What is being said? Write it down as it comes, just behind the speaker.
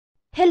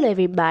Hello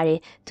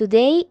everybody!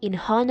 Today, in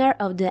honor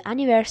of the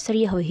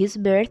anniversary of his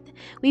birth,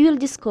 we will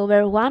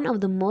discover one of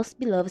the most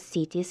beloved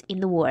cities in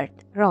the world,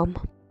 Rome.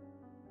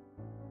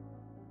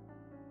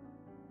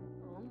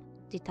 Rome,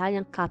 the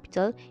Italian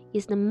capital,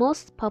 is the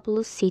most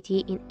populous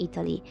city in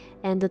Italy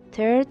and the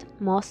third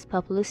most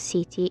populous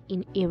city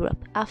in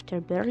Europe after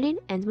Berlin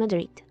and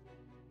Madrid.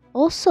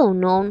 Also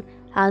known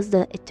as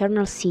the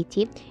Eternal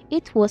City,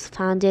 it was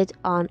founded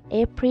on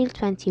April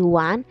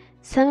 21,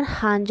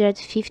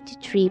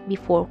 753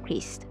 before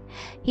Christ.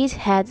 It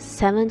had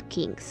 7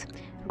 kings: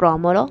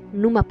 Romolo,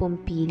 Numa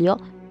Pompilio,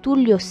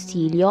 Tullio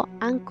Stilio,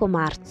 Anco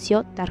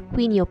Marzio,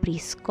 Tarquinio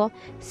Prisco,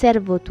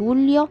 Servo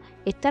Tullio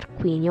e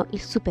Tarquinio il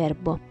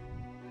Superbo.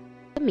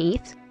 The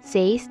myth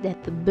says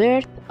that the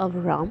birth of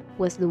Rome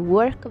was the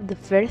work of the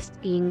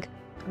first king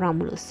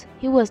Romulus.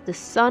 He was the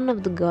son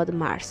of the god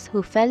Mars,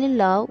 who fell in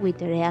love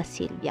with Rea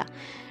Silvia,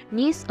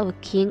 niece of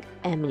King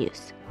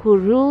Aemilius, who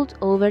ruled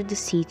over the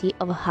city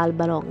of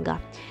Alba Longa.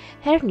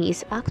 Her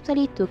niece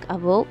actually took a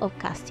vow of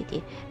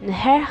chastity, and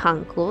her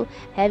uncle,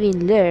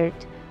 having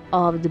learned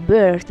of the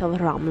birth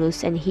of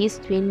Romulus and his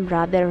twin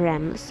brother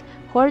Remus,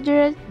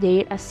 ordered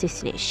their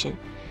assassination.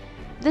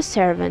 The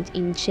servant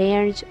in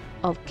charge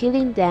of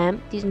killing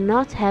them did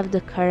not have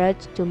the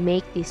courage to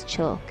make this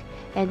choke,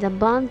 and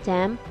abandoned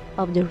them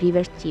of the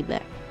river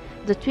Tiber.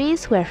 The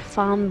twins were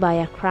found by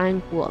a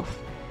crying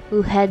wolf,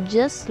 who had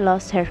just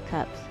lost her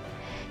cubs.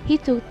 He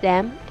took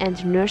them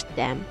and nursed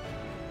them,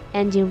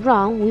 and in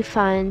Rome we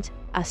find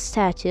a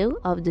statue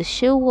of the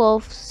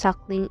she-wolf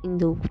suckling in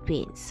the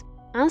twins.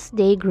 As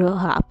they grew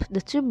up, the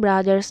two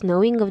brothers,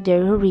 knowing of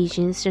their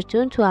origins,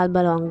 returned to Alba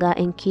Longa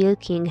and killed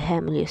King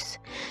Aemilius.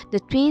 The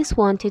twins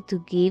wanted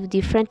to give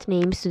different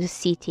names to the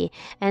city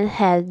and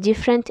had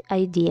different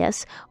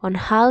ideas on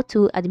how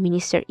to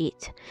administer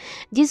it.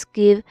 This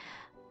gave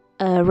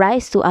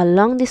rise to a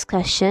long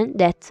discussion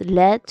that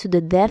led to the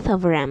death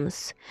of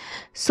Remus.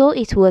 So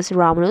it was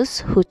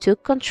Romulus who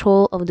took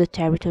control of the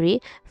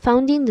territory,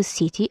 founding the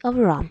city of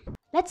Rome.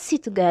 Let's see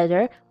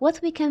together what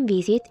we can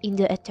visit in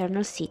the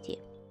Eternal City.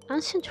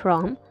 Ancient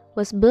Rome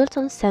was built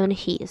on 7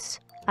 hills: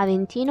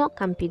 Aventino,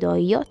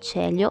 Campidoglio,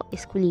 Celio,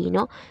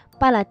 Esquilino,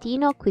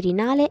 Palatino,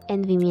 Quirinale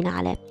and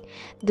Viminale.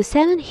 The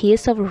 7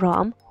 hills of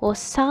Rome were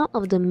some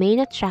of the main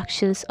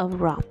attractions of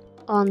Rome.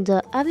 On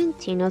the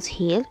Aventino's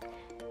hill,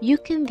 you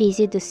can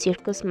visit the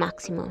Circus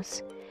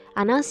Maximus,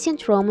 an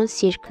ancient Roman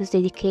circus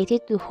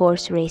dedicated to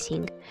horse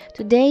racing.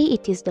 Today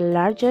it is the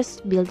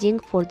largest building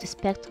for the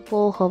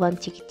spectacle of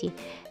antiquity,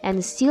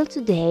 and still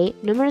today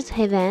numerous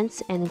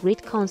events and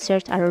great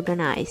concerts are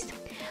organized.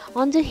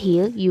 On the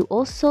hill you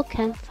also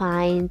can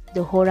find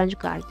the Orange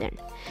Garden,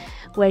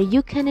 where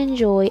you can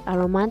enjoy a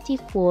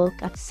romantic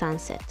walk at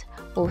sunset.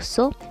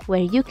 Also, where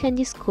you can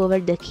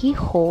discover the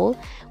Keyhole,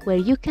 where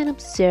you can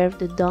observe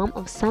the dome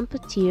of St.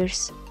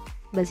 Peter's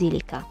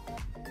Basilica.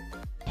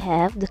 We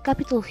have the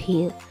Capitol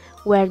Hill,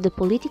 where the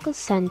political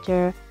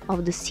center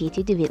of the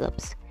city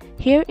develops.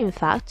 Here, in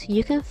fact,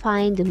 you can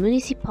find the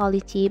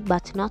municipality,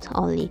 but not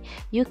only.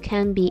 You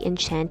can be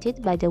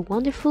enchanted by the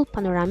wonderful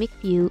panoramic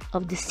view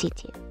of the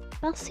city.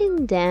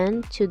 Passing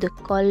then to the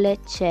Colle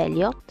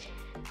Celio,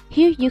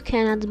 here you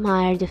can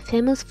admire the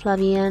famous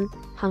Flavian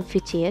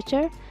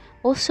amphitheater,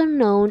 also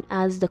known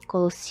as the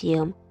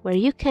Colosseum, where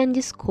you can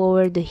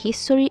discover the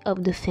history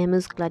of the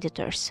famous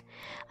gladiators.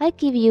 I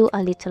give you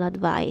a little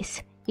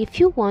advice. If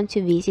you want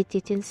to visit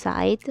it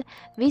inside,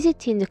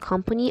 visit in the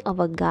company of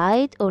a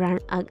guide or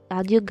an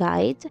audio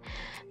guide.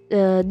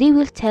 They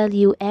will tell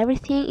you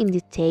everything in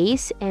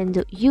details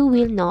and you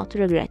will not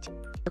regret it.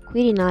 The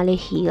Quirinale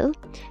Hill.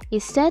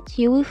 Instead,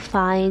 you will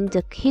find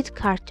the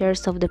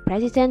headquarters of the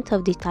President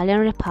of the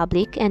Italian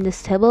Republic and the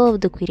stable of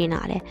the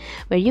Quirinale,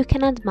 where you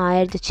can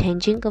admire the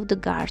changing of the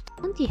guard.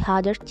 On the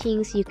other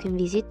things you can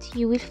visit,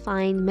 you will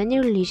find many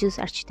religious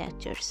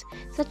architectures,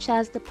 such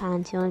as the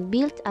Pantheon,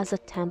 built as a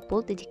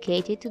temple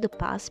dedicated to the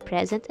past,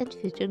 present and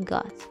future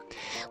gods.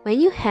 When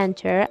you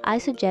enter, I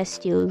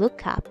suggest you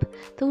look up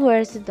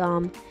towards the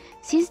dome,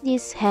 since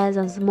this has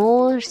a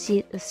small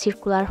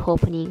circular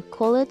opening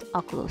called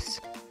oculus.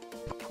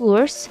 Of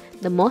course,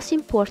 the most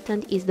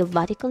important is the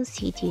Vatican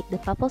City, the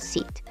Papal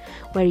Seat,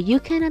 where you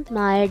can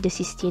admire the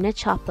Sistine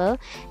Chapel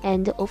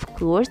and, of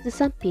course, the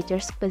St.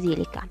 Peter's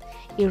Basilica.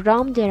 In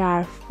Rome there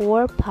are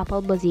 4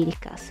 papal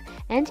basilicas,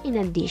 and in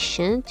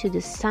addition to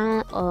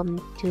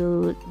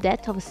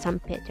that of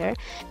St. Peter,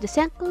 the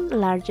second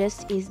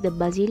largest is the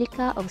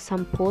Basilica of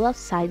St. Paul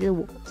outside the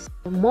walls.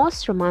 The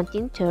most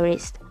romantic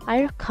tourist,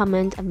 I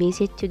recommend a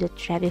visit to the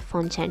Trevi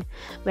Fountain,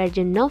 where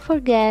do not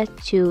forget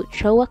to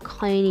throw a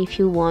coin if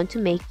you want to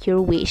make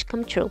your wish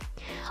come true.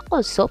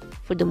 Also,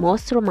 for the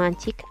most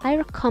romantic, I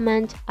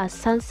recommend a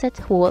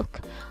sunset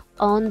walk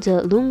on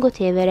the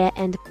Lungotevere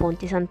and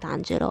Ponte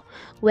Sant'Angelo,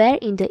 where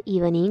in the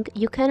evening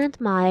you can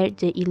admire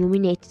the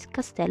illuminated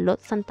Castello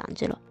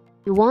Sant'Angelo.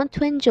 If you want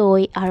to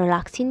enjoy a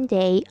relaxing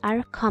day, I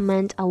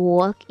recommend a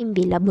walk in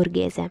Villa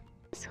Borghese.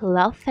 Who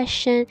love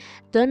fashion,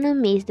 do not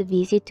miss the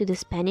visit to the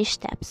Spanish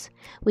Steps,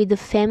 with the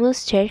famous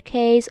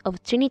staircase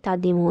of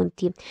Trinidad de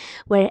Monte,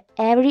 where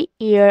every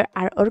year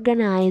are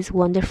organized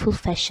wonderful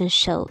fashion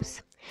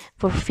shows.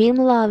 For film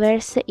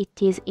lovers,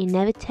 it is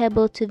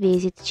inevitable to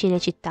visit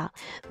Cinecittà,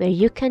 where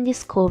you can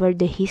discover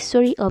the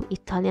history of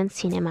Italian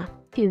cinema.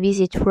 If you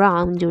visit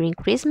Rome during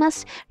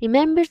Christmas,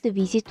 remember the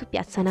visit to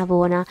Piazza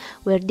Navona,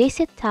 where they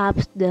set up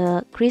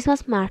the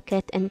Christmas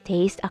market and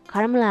taste a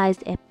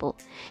caramelized apple.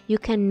 You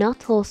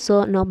cannot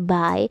also not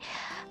buy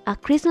a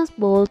Christmas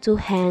ball to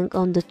hang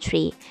on the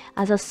tree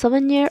as a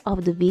souvenir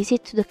of the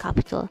visit to the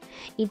capital.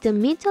 In the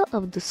middle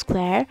of the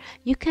square,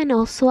 you can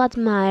also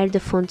admire the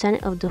Fountain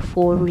of the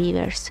Four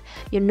Rivers.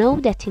 You know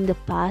that in the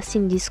past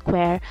in this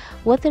square,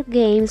 water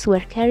games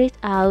were carried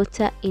out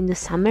in the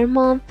summer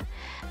month,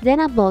 then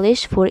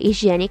abolished for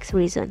hygienic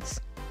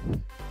reasons.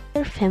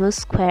 Other famous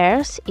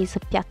squares is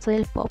Piazza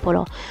del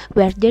Popolo,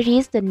 where there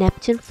is the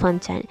Neptune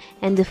Fountain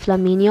and the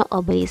Flaminio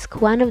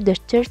Obelisk, one of the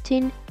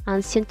 13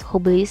 ancient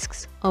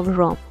obelisks of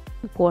Rome.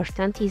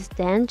 Important is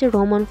then the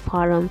Roman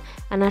Forum,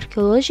 an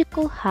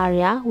archaeological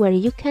area where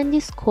you can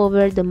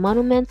discover the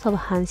monuments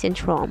of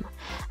ancient Rome.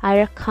 I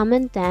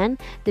recommend then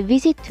the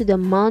visit to the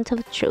Mount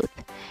of Truth.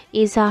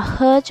 It is a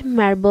huge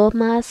marble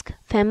mask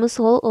famous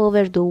all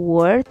over the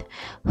world,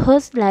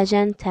 whose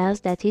legend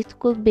tells that it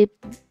could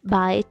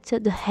bite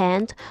the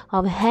hand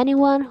of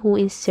anyone who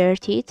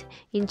inserts it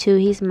into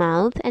his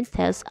mouth and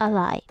tells a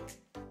lie.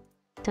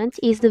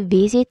 Is the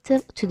visit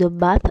to the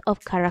Bath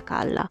of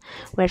Caracalla,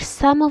 where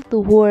some of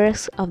the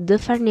works of the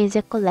Farnese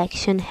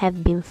collection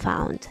have been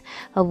found,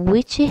 of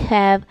which I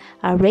have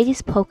already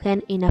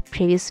spoken in a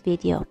previous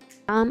video.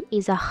 Rome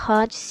is a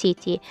huge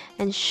city,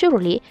 and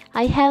surely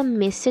I have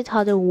missed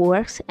other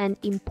works and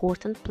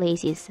important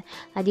places.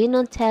 I did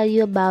not tell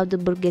you about the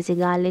Borghese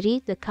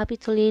Gallery, the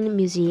Capitoline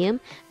Museum,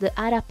 the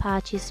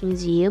Arapacis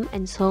Museum,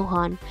 and so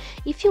on.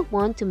 If you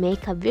want to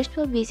make a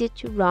virtual visit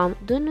to Rome,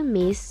 do not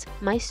miss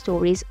my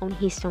stories on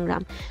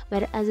Instagram,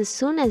 where as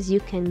soon as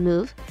you can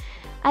move,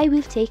 I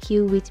will take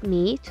you with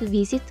me to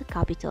visit the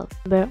capital.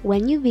 But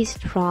when you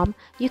visit Rome,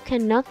 you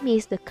cannot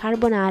miss the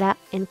carbonara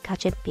and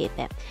cacio e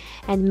pepe,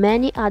 and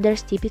many other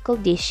typical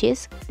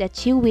dishes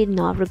that you will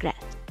not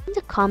regret. In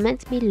the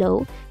comments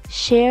below,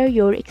 share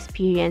your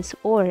experience,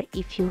 or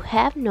if you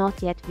have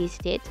not yet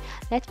visited,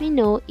 let me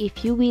know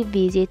if you will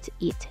visit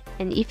it.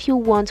 And if you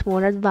want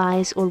more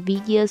advice or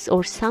videos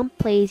or some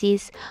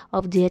places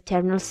of the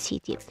Eternal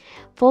City,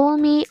 follow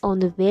me on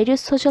the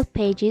various social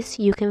pages.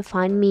 You can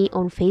find me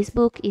on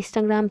Facebook,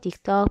 Instagram,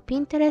 TikTok,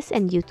 Pinterest,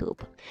 and YouTube.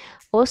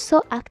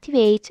 Also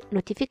activate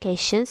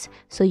notifications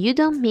so you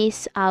don't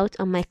miss out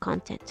on my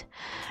content.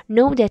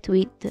 Know that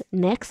with the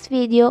next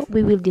video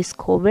we will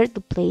discover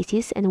the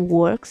places and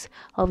works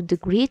of the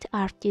great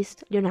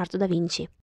artist Leonardo da Vinci.